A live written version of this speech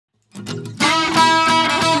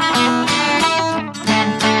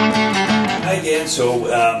Hi again, so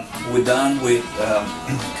we're done with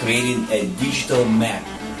creating a digital map.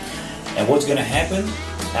 And what's going to happen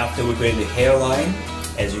after we create the hairline,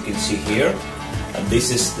 as you can see here, this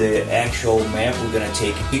is the actual map. We're going to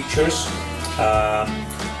take pictures,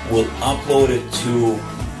 we'll upload it to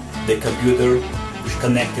the computer which is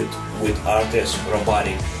connected with ARTAS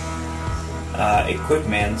Robotic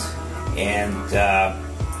equipment, and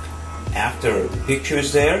after the picture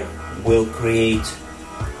is there, we'll create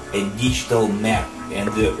a digital map,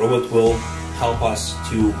 and the robot will help us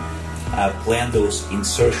to plan those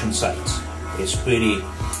insertion sites. It's pretty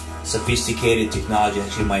sophisticated technology,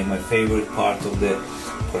 actually my favorite part of the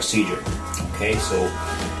procedure. Okay, so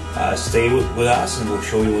stay with us and we'll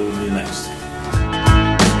show you what we'll do next.